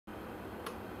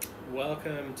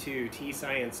Welcome to Tea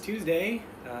Science Tuesday.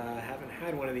 Haven't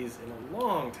had one of these in a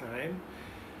long time.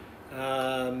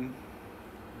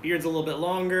 Beard's a little bit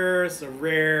longer. It's a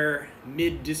rare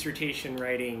mid-dissertation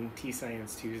writing Tea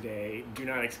Science Tuesday. Do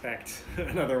not expect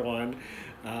another one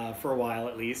for a while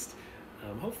at least.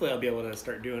 Hopefully I'll be able to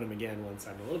start doing them again once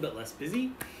I'm a little bit less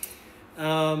busy.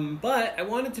 But I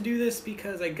wanted to do this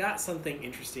because I got something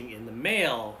interesting in the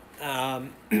mail. I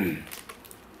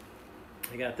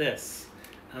got this.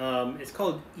 It's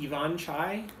called Ivan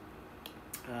chai.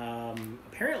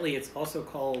 Apparently it's also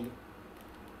called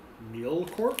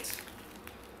Mulquart.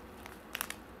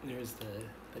 There's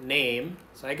the name.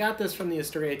 So I got this from the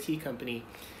Astoria Tea Company.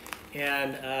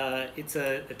 And it's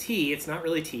a tea. It's not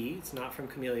really tea. It's not from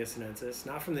Camellia sinensis.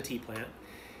 Not from the tea plant.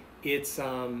 It's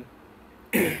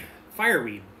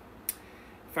fireweed.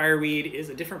 Fireweed is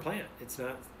a different plant. It's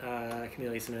not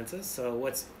Camellia sinensis. So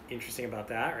what's interesting about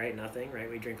that, right? Nothing, right?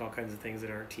 We drink all kinds of things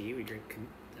that aren't tea. We drink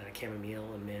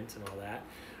chamomile and mint and all that.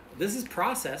 This is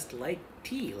processed like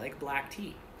tea, like black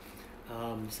tea.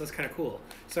 So that's kind of cool.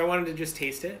 So I wanted to just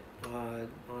taste it on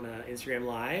Instagram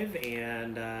Live,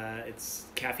 and it's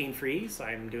caffeine free, so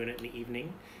I'm doing it in the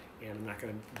evening, and I'm not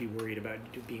going to be worried about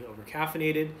being over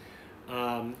caffeinated.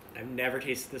 I've never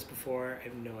tasted this before. I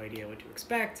have no idea what to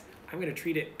expect. I'm going to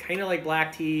treat it kind of like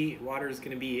black tea. Water is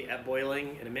going to be at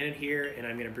boiling in a minute here, and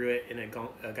I'm going to brew it in a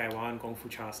Gaiwan Gong Fu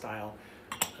Cha style.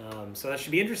 So that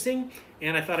should be interesting.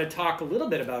 And I thought I'd talk a little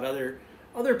bit about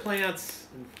other plants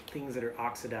and things that are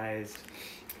oxidized,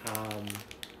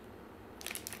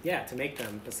 to make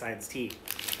them besides tea.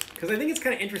 Because I think it's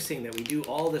kind of interesting that we do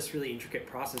all this really intricate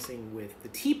processing with the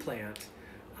tea plant,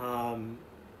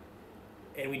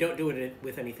 and we don't do it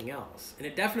with anything else. And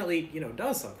it definitely,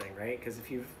 does something, right? Because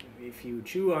if you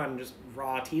chew on just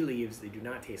raw tea leaves, they do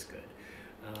not taste good.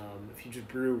 If you just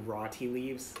brew raw tea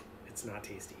leaves, it's not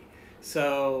tasty.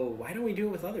 So why don't we do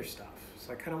it with other stuff?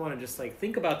 So I kind of want to just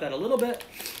think about that a little bit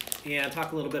and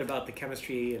talk a little bit about the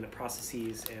chemistry and the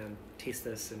processes and taste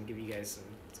this and give you guys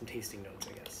some tasting notes,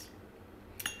 I guess.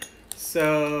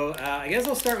 So I guess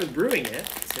I'll start with brewing it,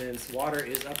 since water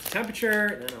is up to temperature,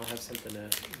 and then I'll have something to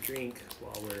drink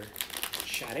while we're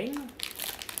chatting.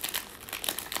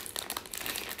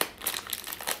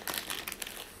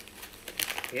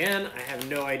 Again, I have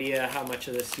no idea how much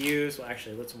of this to use. Well,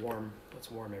 actually, let's warm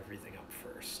everything up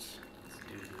first.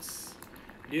 Let's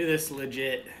do this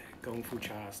legit Gong Fu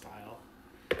Cha style.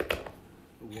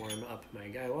 Warm up my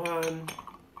Gaiwan.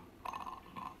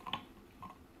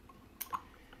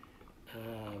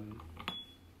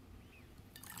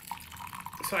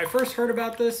 So I first heard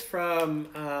about this from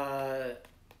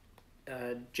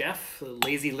Jeff, the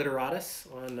Lazy Literatus,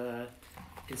 on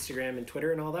Instagram and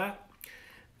Twitter and all that.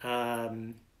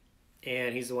 And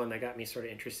he's the one that got me sort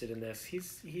of interested in this.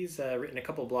 He's written a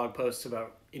couple blog posts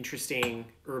about interesting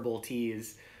herbal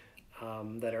teas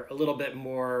that are a little bit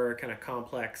more kind of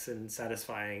complex and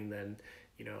satisfying than,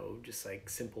 just like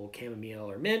simple chamomile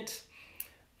or mint.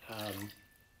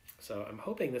 So I'm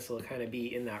hoping this will kind of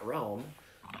be in that realm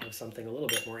of something a little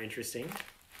bit more interesting.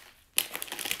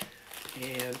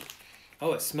 And,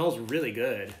 oh, it smells really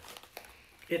good.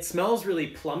 It smells really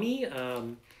plummy,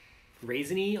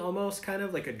 raisiny almost, kind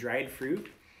of like a dried fruit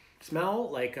smell,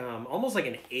 like almost like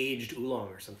an aged oolong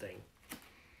or something.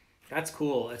 That's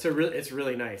cool. It's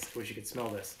really nice. I wish you could smell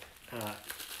this.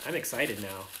 I'm excited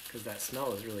now because that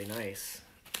smell is really nice.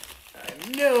 I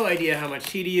have no idea how much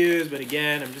tea to use, but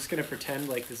again, I'm just going to pretend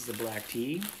like this is a black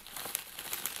tea.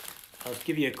 I'll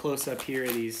give you a close-up here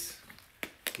of these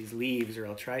leaves, or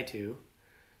I'll try to.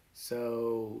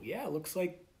 So, yeah, it looks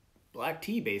like black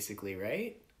tea, basically,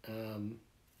 right?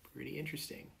 Pretty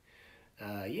interesting.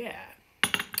 Yeah.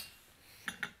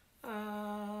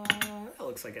 That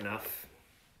looks like enough.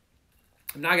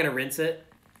 I'm not going to rinse it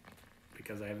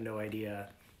because I have no idea.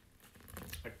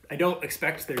 I don't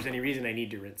expect there's any reason I need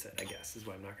to rinse it, I guess, is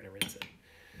why I'm not going to rinse it.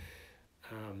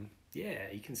 Yeah,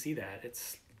 you can see that.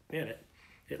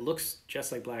 It looks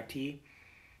just like black tea,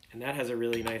 and that has a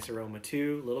really nice aroma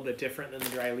too. A little bit different than the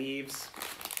dry leaves.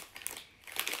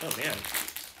 Oh man,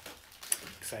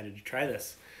 excited to try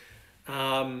this.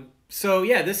 So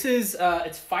yeah, this is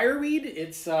it's fireweed.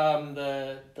 It's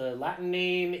the Latin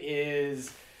name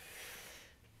is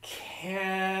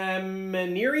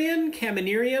Chamaenerion,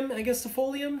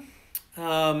 angustifolium.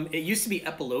 It used to be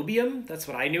Epilobium. That's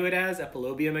what I knew it as,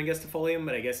 Epilobium angustifolium,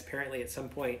 but I guess apparently at some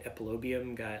point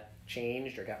Epilobium got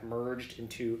changed or got merged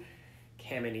into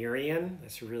Chamaenerion.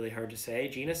 That's really hard to say.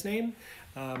 Genus name.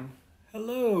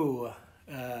 Hello,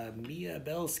 Mia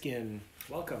Bellskin.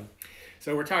 Welcome.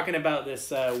 So we're talking about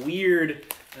this weird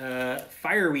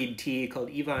fireweed tea called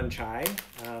Yvonne chai.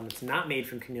 It's not made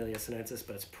from Camellia sinensis,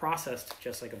 but it's processed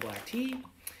just like a black tea.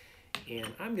 And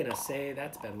I'm going to say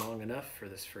that's been long enough for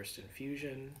this first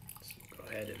infusion. So go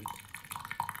ahead and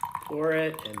pour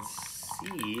it and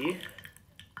see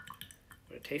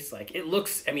what it tastes like. It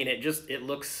looks, I mean, it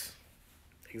looks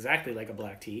exactly like a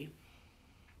black tea.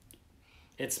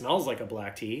 It smells like a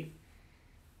black tea.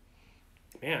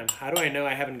 Man, how do I know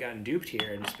I haven't gotten duped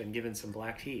here and just been given some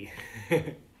black tea?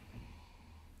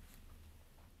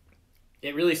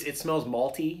 It smells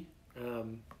malty.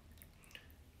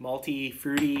 Malty,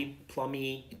 fruity,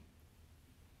 plummy.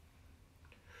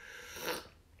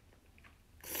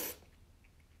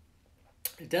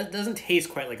 It doesn't taste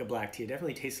quite like a black tea. It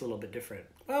definitely tastes a little bit different.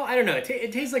 Well, I don't know.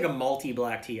 It tastes like a malty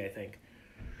black tea, I think.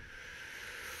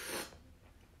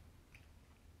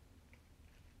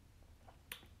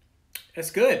 It's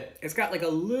good. It's got like a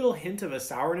little hint of a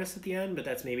sourness at the end, but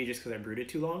that's maybe just because I brewed it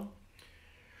too long.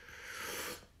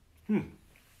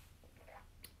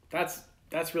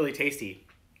 That's really tasty.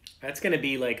 That's going to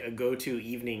be like a go-to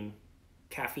evening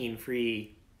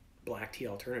caffeine-free black tea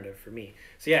alternative for me.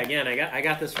 So yeah, again, I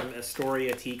got this from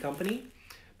Astoria Tea Company.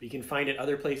 But you can find it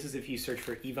other places if you search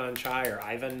for Yvonne chai or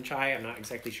Ivan chai. I'm not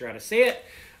exactly sure how to say it.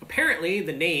 Apparently,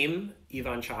 the name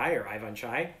Yvonne chai or Ivan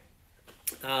chai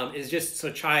is just, so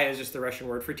chai is just the Russian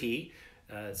word for tea.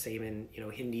 Same in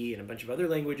Hindi and a bunch of other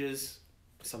languages.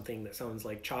 Something that sounds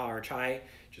like cha or chai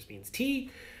just means tea.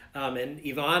 And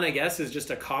Ivan, I guess, is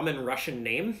just a common Russian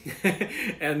name.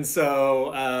 And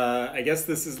so I guess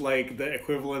this is like the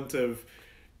equivalent of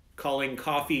calling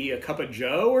coffee a cup of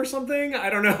joe or something. I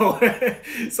don't know.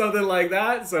 Something like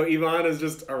that. So Ivan is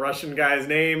just a Russian guy's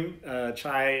name.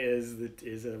 Chai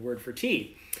is a word for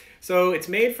tea. So it's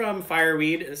made from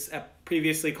fireweed. It's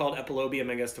previously called Epilobium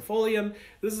angustifolium.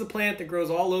 This is a plant that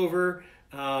grows all over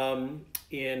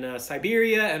in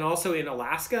Siberia and also in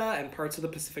Alaska and parts of the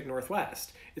Pacific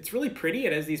Northwest. It's really pretty.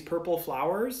 It has these purple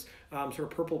flowers, sort of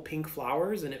purple pink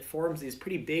flowers, and it forms these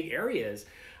pretty big areas.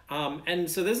 And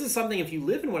so this is something, if you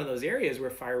live in one of those areas where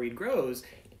fireweed grows,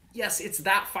 yes, it's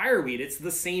that fireweed. It's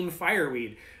the same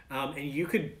fireweed. And you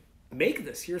could make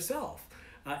this yourself.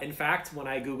 In fact, when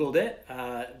I Googled it,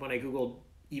 when I Googled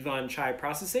Yvonne chai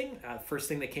processing, first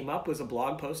thing that came up was a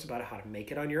blog post about how to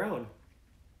make it on your own.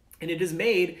 And it is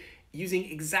made using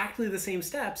exactly the same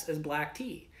steps as black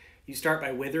tea. You start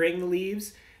by withering the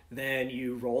leaves, then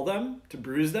you roll them to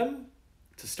bruise them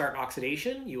to start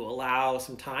oxidation. You allow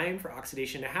some time for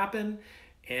oxidation to happen,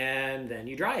 and then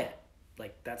you dry it.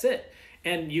 Like, that's it.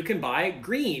 And you can buy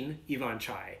green Yvonne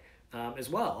chai as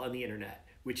well on the internet,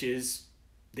 which is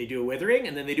they do a withering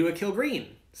and then they do a kill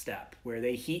green step where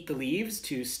they heat the leaves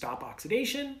to stop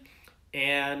oxidation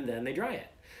and then they dry it.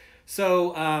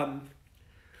 So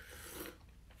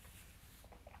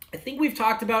I think we've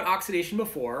talked about oxidation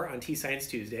before on Tea Science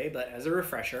Tuesday, but as a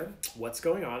refresher, what's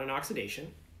going on in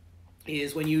oxidation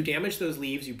is when you damage those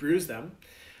leaves, you bruise them,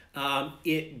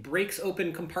 it breaks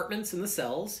open compartments in the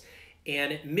cells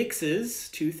and it mixes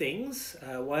two things,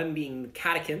 one being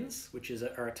catechins, which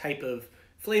are a type of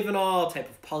flavanol, type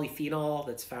of polyphenol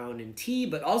that's found in tea,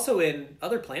 but also in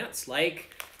other plants like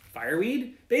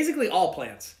fireweed. Basically all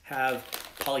plants have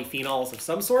polyphenols of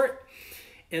some sort.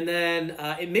 And then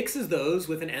it mixes those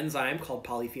with an enzyme called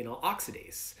polyphenol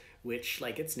oxidase, which,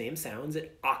 like its name sounds,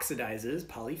 it oxidizes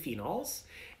polyphenols.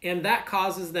 And that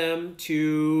causes them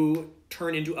to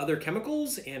turn into other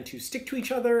chemicals and to stick to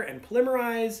each other and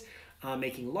polymerize,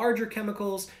 making larger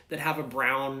chemicals that have a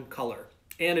brown color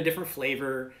and a different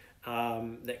flavor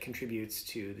that contributes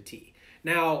to the tea.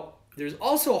 Now, there's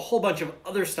also a whole bunch of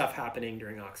other stuff happening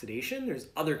during oxidation. There's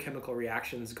other chemical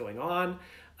reactions going on.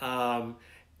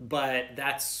 But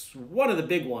that's one of the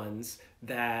big ones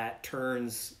that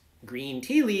turns green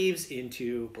tea leaves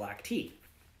into black tea.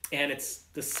 And it's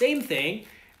the same thing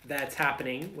that's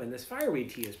happening when this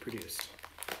fireweed tea is produced.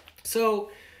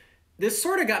 So this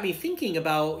sort of got me thinking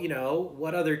about,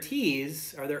 what other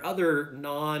teas, are there other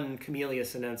non-Camellia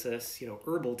sinensis,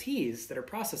 herbal teas that are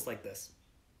processed like this?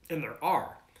 And there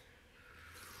are.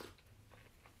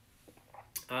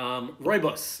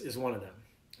 Rooibos is one of them.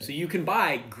 So you can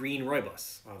buy green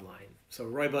rooibos online. So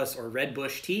rooibos or red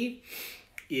bush tea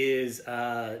is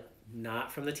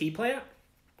not from the tea plant.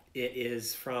 It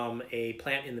is from a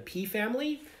plant in the pea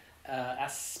family,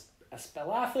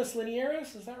 Aspalathus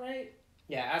linearis, is that right?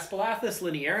 Yeah, Aspalathus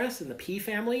linearis in the pea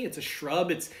family. It's a shrub.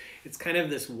 It's kind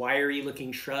of this wiry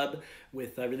looking shrub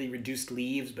with really reduced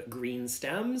leaves but green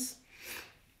stems.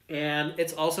 And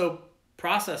it's also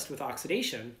processed with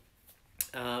oxidation,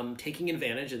 taking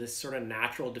advantage of this sort of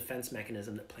natural defense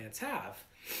mechanism that plants have.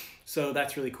 So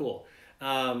that's really cool.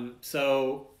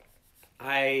 So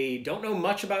I don't know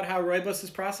much about how rooibos is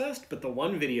processed, but the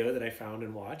one video that I found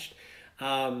and watched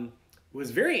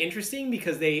was very interesting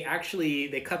because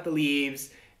they cut the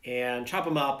leaves and chop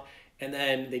them up, and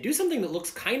then they do something that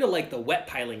looks kind of like the wet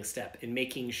piling step in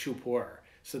making chou-pour.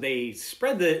 So they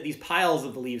spread these piles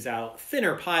of the leaves out,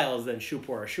 thinner piles than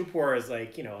chou-pour. Chou-pour is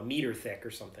like, you know, a meter thick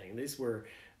or something. These were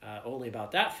only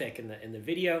about that thick in the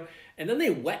video, and then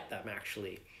they wet them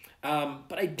actually.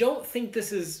 But I don't think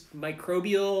this is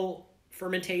microbial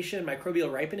fermentation,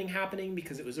 microbial ripening happening,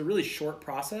 because it was a really short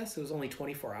process. It was only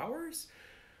 24 hours.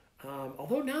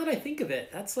 Although now that I think of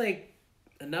it, that's like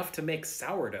enough to make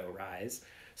sourdough rise.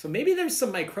 So maybe there's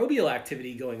some microbial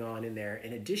activity going on in there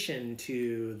in addition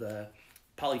to the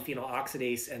polyphenol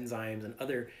oxidase enzymes and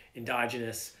other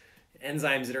endogenous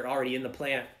enzymes that are already in the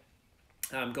plant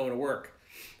going to work.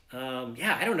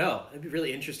 Yeah, I don't know. It'd be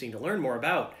really interesting to learn more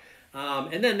about.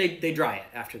 And then they dry it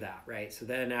after that, right? So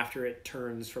then after it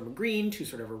turns from a green to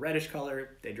sort of a reddish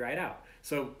color, they dry it out.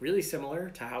 So really similar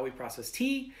to how we process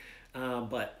tea,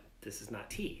 but this is not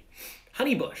tea.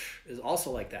 Honeybush is also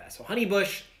like that. So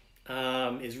honeybush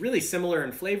is really similar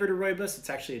in flavor to rooibos. It's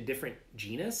actually a different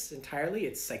genus entirely.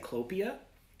 It's Cyclopia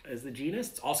as the genus.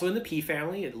 It's also in the pea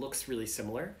family. It looks really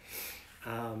similar,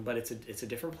 but it's a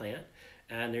different plant.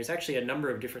 And there's actually a number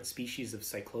of different species of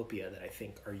Cyclopia that I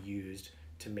think are used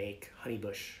to make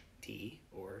honeybush tea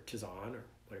or tisane or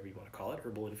whatever you want to call it,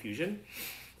 herbal infusion.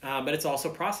 But it's also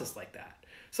processed like that.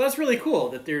 So that's really cool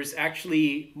that there's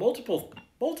actually multiple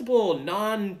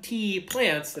non-tea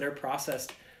plants that are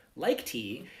processed like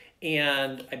tea.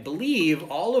 And I believe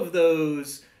all of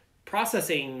those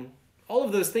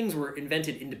things were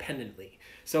invented independently.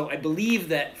 So I believe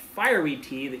that fireweed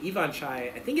tea, the Ivan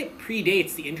chai, I think it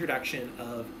predates the introduction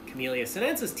of Camellia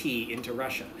sinensis tea into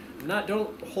Russia.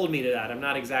 Don't hold me to that. I'm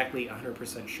not exactly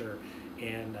 100% sure.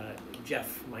 And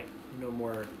Jeff might know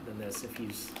more than this if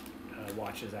he's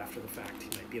watches after the fact. He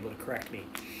might be able to correct me.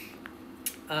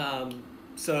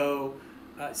 So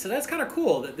that's kind of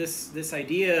cool that this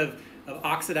idea of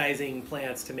oxidizing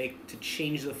plants to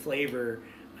change the flavor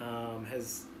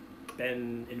has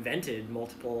been invented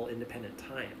multiple independent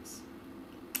times.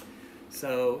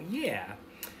 So yeah,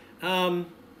 I'm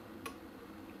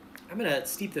gonna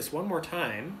steep this one more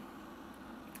time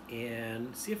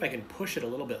and see if I can push it a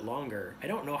little bit longer. I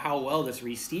don't know how well this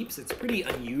re-steeps. It's pretty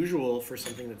unusual for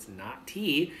something that's not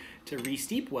tea to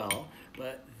re-steep well,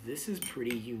 but this is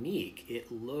pretty unique. It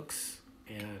looks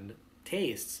and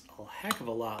tastes a heck of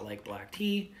a lot like black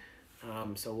tea,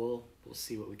 so we'll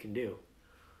see what we can do.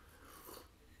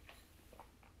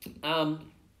 Yeah,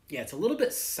 it's a little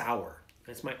bit sour.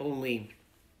 That's my only...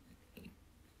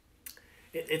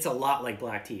 It's a lot like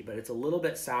black tea, but it's a little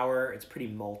bit sour. It's pretty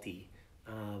malty.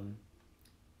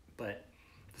 But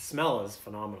the smell is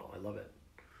phenomenal. I love it.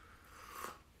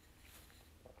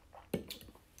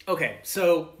 Okay,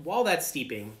 so while that's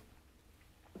steeping,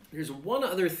 there's one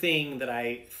other thing that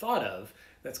I thought of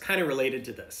that's kind of related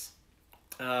to this.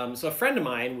 So a friend of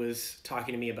mine was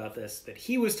talking to me about this, that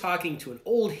he was talking to an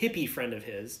old hippie friend of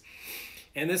his,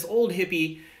 and this old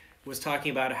hippie was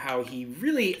talking about how he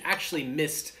really actually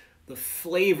missed the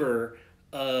flavor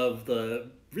of the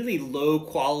really low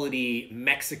quality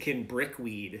Mexican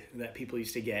brickweed that people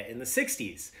used to get in the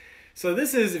 60s. So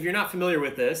this is, if you're not familiar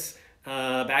with this,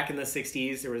 back in the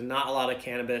 60s, there was not a lot of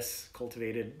cannabis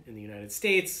cultivated in the United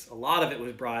States. A lot of it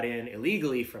was brought in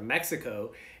illegally from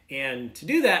Mexico. And to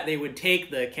do that, they would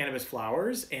take the cannabis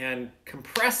flowers and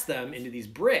compress them into these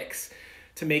bricks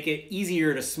to make it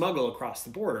easier to smuggle across the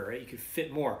border, right? You could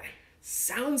fit more.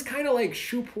 Sounds kind of like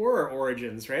chou-pour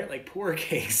origins, right? Like pour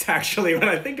cakes, actually, when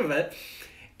I think of it.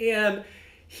 And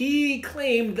he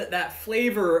claimed that that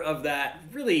flavor of that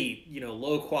really,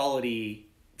 low quality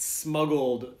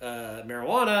smuggled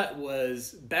marijuana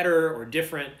was better or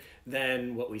different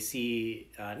than what we see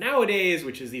nowadays,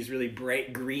 which is these really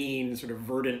bright green, sort of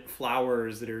verdant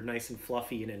flowers that are nice and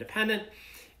fluffy and independent.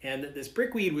 And that this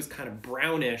brickweed was kind of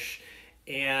brownish.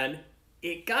 And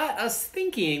it got us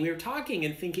thinking, we were talking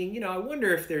and thinking, I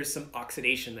wonder if there's some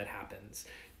oxidation that happens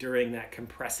during that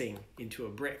compressing into a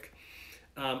brick.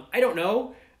 I don't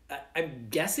know. I'm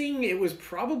guessing it was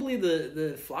probably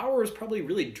the flour was probably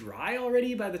really dry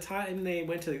already by the time they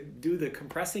went to do the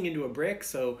compressing into a brick.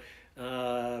 So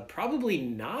probably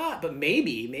not, but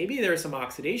maybe there's some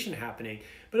oxidation happening.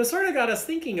 But it sort of got us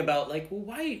thinking about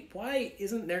why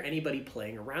isn't there anybody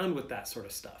playing around with that sort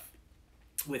of stuff?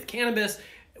 With cannabis,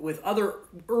 with other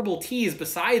herbal teas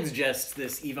besides just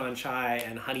this Ivan chai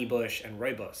and honeybush and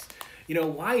rooibos.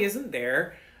 Why isn't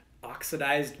there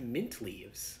oxidized mint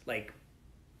leaves?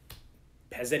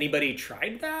 Has anybody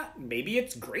tried that? Maybe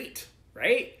it's great,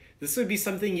 right? this would be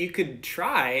something you could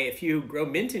try if you grow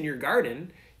mint in your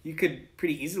garden. You could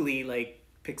pretty easily like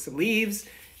pick some leaves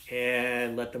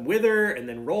and let them wither and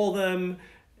then roll them,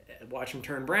 watch them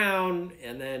turn brown,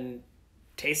 and then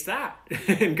taste that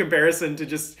in comparison to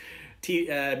just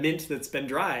mint that's been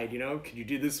dried. You know, could you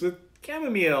do this with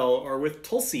chamomile or with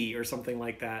tulsi or something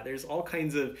like that? There's all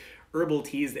kinds of herbal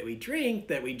teas that we drink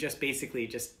that we just basically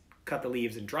just cut the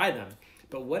leaves and dry them.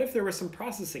 But what if there was some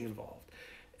processing involved?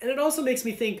 And it also makes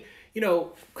me think, you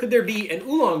know, could there be an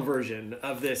oolong version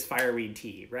of this fireweed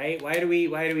tea, right? Why do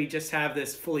we just have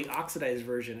this fully oxidized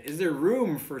version? Is there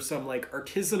room for some like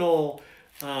artisanal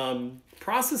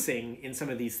processing in some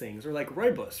of these things? Or like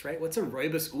rooibos, right? What's a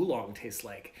rooibos oolong taste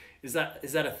like? Is that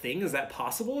a thing? Is that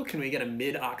possible? Can we get a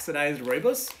mid-oxidized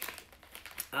rooibos?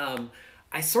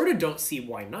 I sort of don't see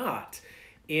why not.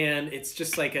 And it's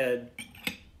just like a,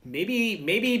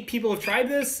 maybe people have tried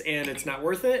this and it's not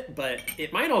worth it, but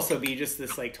it might also be just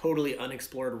this like totally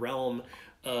unexplored realm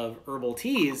of herbal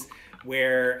teas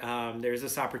where there's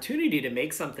this opportunity to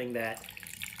make something that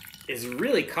is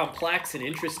really complex and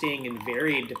interesting and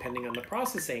varied depending on the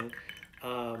processing,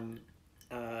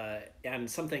 and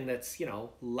something that's, you know,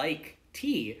 like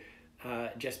tea,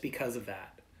 just because of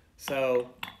that. So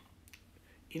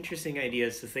interesting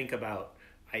ideas to think about,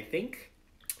 I think.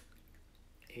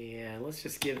 And let's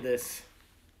just give this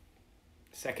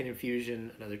second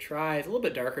infusion another try. It's a little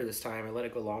bit darker this time. I let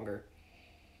it go longer.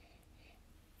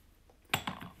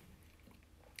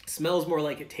 Smells more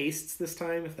like it tastes this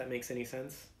time, if that makes any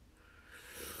sense.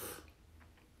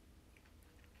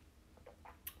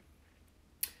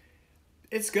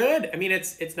 It's good. I mean,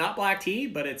 it's not black tea,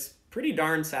 but it's pretty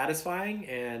darn satisfying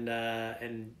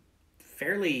and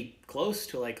fairly close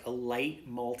to like a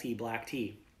light malty black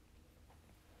tea.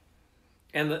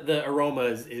 And the aroma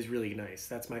is really nice.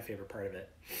 That's my favorite part of it.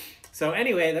 So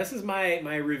anyway, this is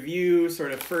my review,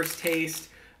 sort of first taste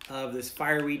of this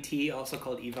fireweed tea, also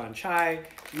called Ivan chai.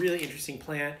 Really interesting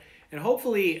plant. And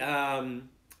hopefully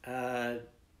this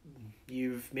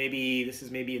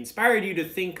has maybe inspired you to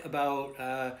think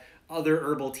about other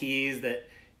herbal teas that,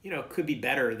 you know, could be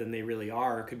better than they really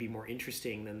are, could be more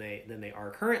interesting than they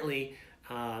are currently,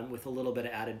 with a little bit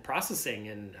of added processing.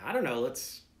 And I don't know,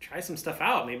 let's try some stuff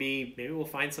out. Maybe we'll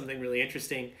find something really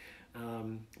interesting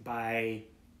by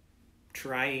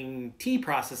trying tea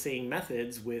processing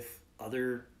methods with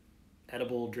other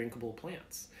edible, drinkable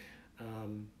plants.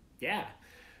 Yeah,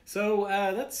 so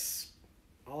that's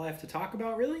all I have to talk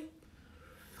about, really.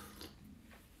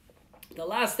 The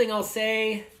last thing I'll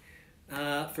say,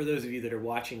 for those of you that are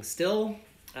watching still,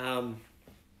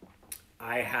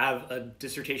 I have a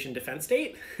dissertation defense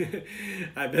date.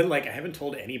 I haven't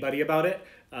told anybody about it,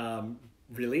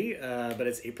 really, but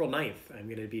it's April 9th. I'm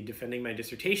going to be defending my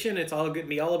dissertation. It's all going to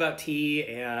be all about tea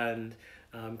and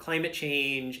climate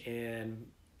change and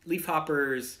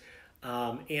leafhoppers.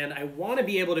 And I want to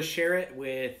be able to share it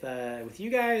with you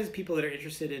guys, people that are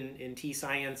interested in tea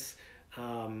science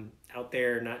out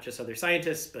there, not just other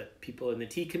scientists, but people in the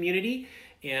tea community.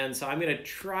 And so I'm going to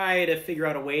try to figure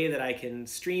out a way that I can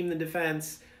stream the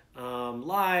defense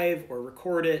live or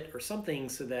record it or something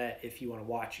so that if you want to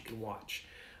watch, you can watch.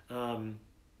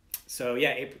 So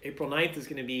yeah, April 9th is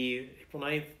going to be, April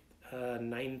 9th,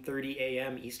 9:30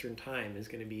 a.m. Eastern time is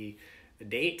going to be the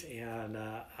date. And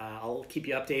I'll keep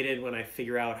you updated when I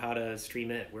figure out how to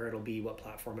stream it, where it'll be, what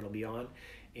platform it'll be on.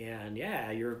 And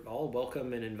yeah, you're all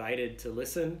welcome and invited to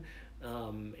listen.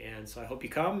 And so I hope you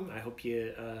come. I hope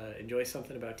you enjoy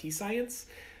something about tea science.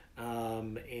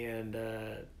 So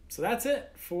that's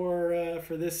it for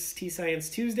this Tea Science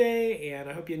Tuesday, and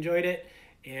I hope you enjoyed it.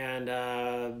 And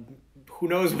who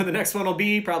knows when the next one will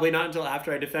be? Probably not until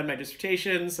after I defend my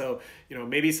dissertation. So, you know,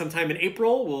 maybe sometime in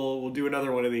April we'll do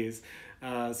another one of these.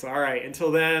 So all right,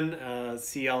 until then,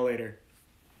 see y'all later.